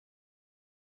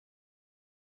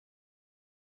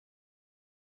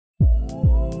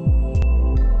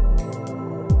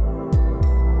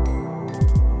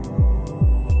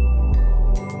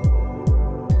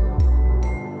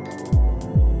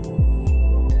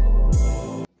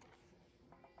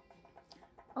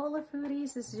Mala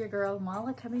foodies, this is your girl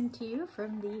Mala coming to you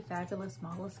from the fabulous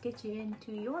Mala's Kitchen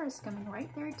to yours, coming right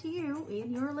there to you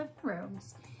in your living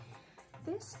rooms.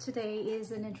 This today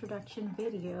is an introduction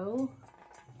video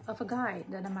of a guide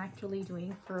that I'm actually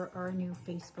doing for our new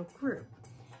Facebook group.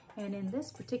 And in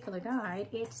this particular guide,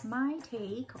 it's my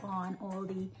take on all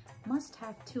the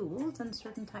must-have tools and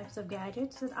certain types of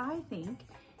gadgets that I think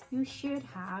you should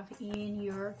have in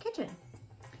your kitchen.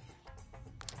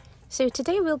 So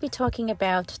today we'll be talking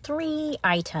about 3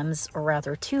 items, or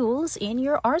rather tools, in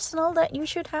your arsenal that you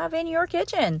should have in your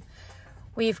kitchen.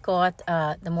 We've got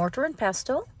the Mortar and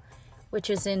Pestle, which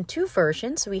is in 2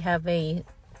 versions. We have a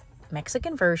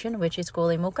Mexican version, which is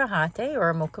called a Molcajate or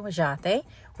a Molcajate,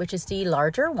 which is the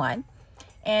larger one.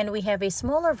 And we have a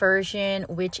smaller version,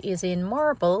 which is in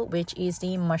marble, which is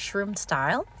the mushroom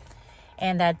style.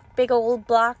 And that big old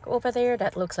block over there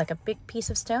that looks like a big piece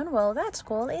of stone, well, that's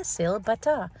called a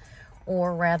SilBatta,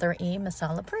 or rather a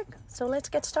masala brick. So let's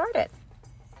get started.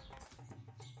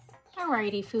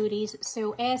 Alrighty foodies,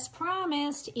 so as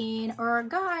promised in our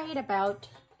guide about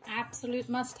absolute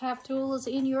must-have tools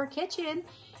in your kitchen,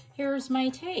 here's my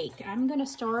take. I'm gonna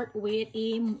start with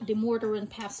the Mortar and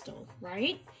Pestle,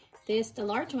 right? The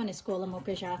large one is called a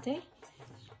Molcajate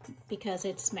because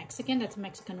it's Mexican, that's a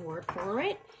Mexican word for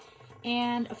it.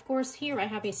 And of course here I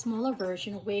have a smaller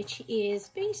version, which is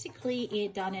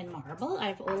basically done in marble.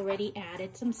 I've already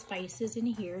added some spices in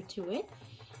here to it.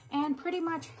 And pretty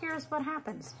much here's what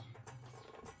happens.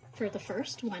 For the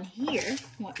first one here,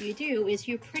 what you do is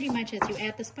you pretty much, as you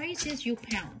add the spices, you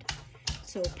pound.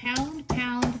 So pound,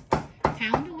 pound,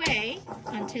 pound away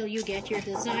until you get your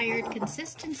desired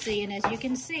consistency. And as you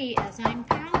can see, as I'm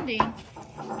pounding,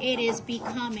 it is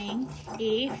becoming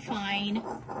a fine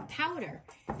powder.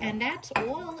 And that's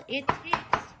all it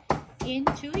takes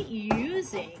into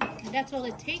using. And that's all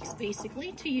it takes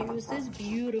basically to use this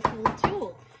beautiful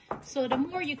tool. So the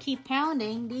more you keep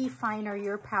pounding, the finer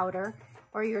your powder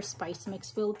or your spice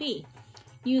mix will be.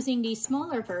 Using the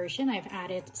smaller version, I've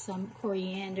added some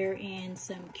coriander and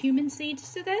some cumin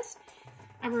seeds to this.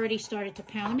 I've already started to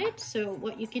pound it. So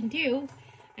what you can do,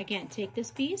 again, take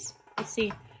this piece, you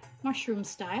see, mushroom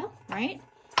style, right?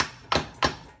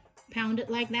 Pound it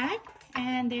like that,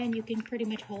 and then you can pretty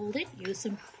much hold it, use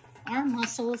some arm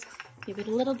muscles, give it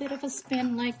a little bit of a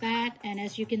spin like that, and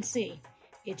as you can see,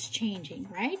 it's changing,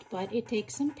 right? But it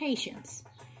takes some patience.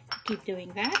 Keep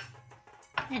doing that.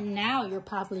 And now you're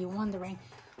probably wondering,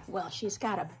 well, she's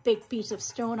got a big piece of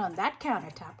stone on that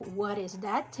countertop. What is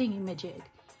that thingy-majig?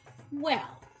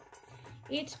 Well,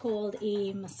 it's called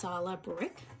a masala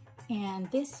brick.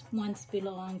 And this once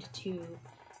belonged to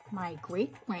my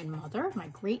great-grandmother, my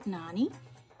great-nanny.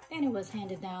 Then it was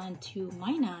handed down to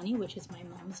my nanny, which is my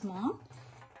mom's mom.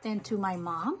 Then to my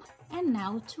mom, and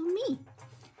now to me.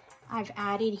 I've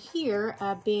added here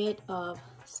a bit of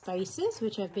spices,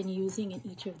 which I've been using in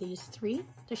each of these 3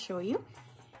 to show you.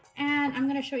 And I'm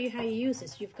going to show you how you use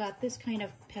this. You've got this kind of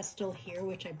pestle here,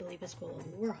 which I believe is called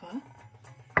a lurha.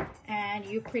 And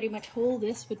you pretty much hold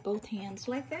this with both hands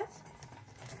like this.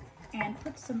 And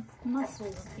put some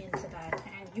muscles into that,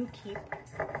 and you keep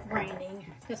grinding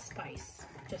the spice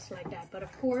just like that. But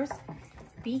of course,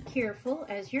 be careful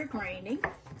as you're grinding,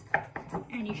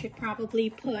 and you should probably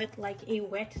put like a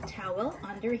wet towel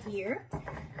under here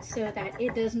so that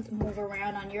it doesn't move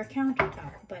around on your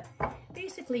countertop. But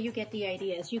basically you get the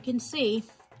idea. As you can see,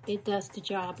 it does the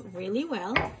job really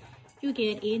well. You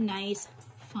get a nice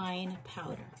fine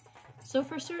powder. So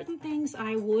for certain things,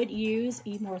 I would use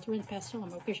a Mortar and Pestle, a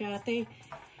Molcajate.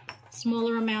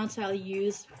 Smaller amounts, I'll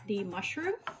use the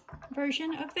mushroom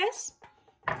version of this.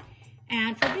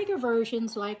 And for bigger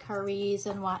versions like curries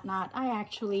and whatnot, I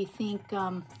actually think,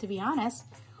 to be honest,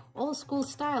 old school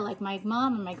style, like my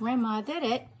mom and my grandma did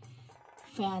it,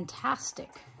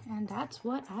 fantastic. And that's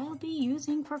what I'll be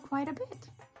using for quite a bit.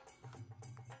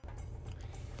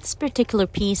 This particular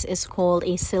piece is called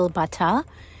a SilBatta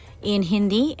in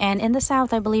Hindi, and in the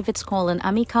South I believe it's called an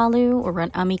amikalu or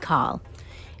an amikal.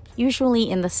 Usually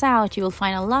in the South you will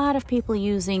find a lot of people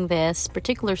using this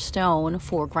particular stone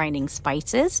for grinding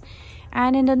spices,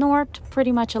 and in the North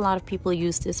pretty much a lot of people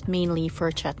use this mainly for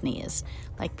chutneys,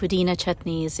 like pudina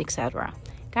chutneys, etc.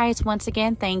 Guys, once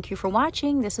again, thank you for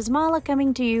watching. This is Mala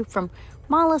coming to you from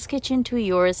Mala's Kitchen to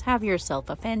yours. Have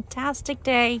yourself a fantastic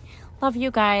day. Love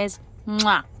you guys.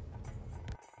 Mwah.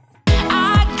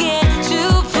 I get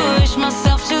to push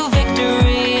myself to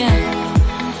victory.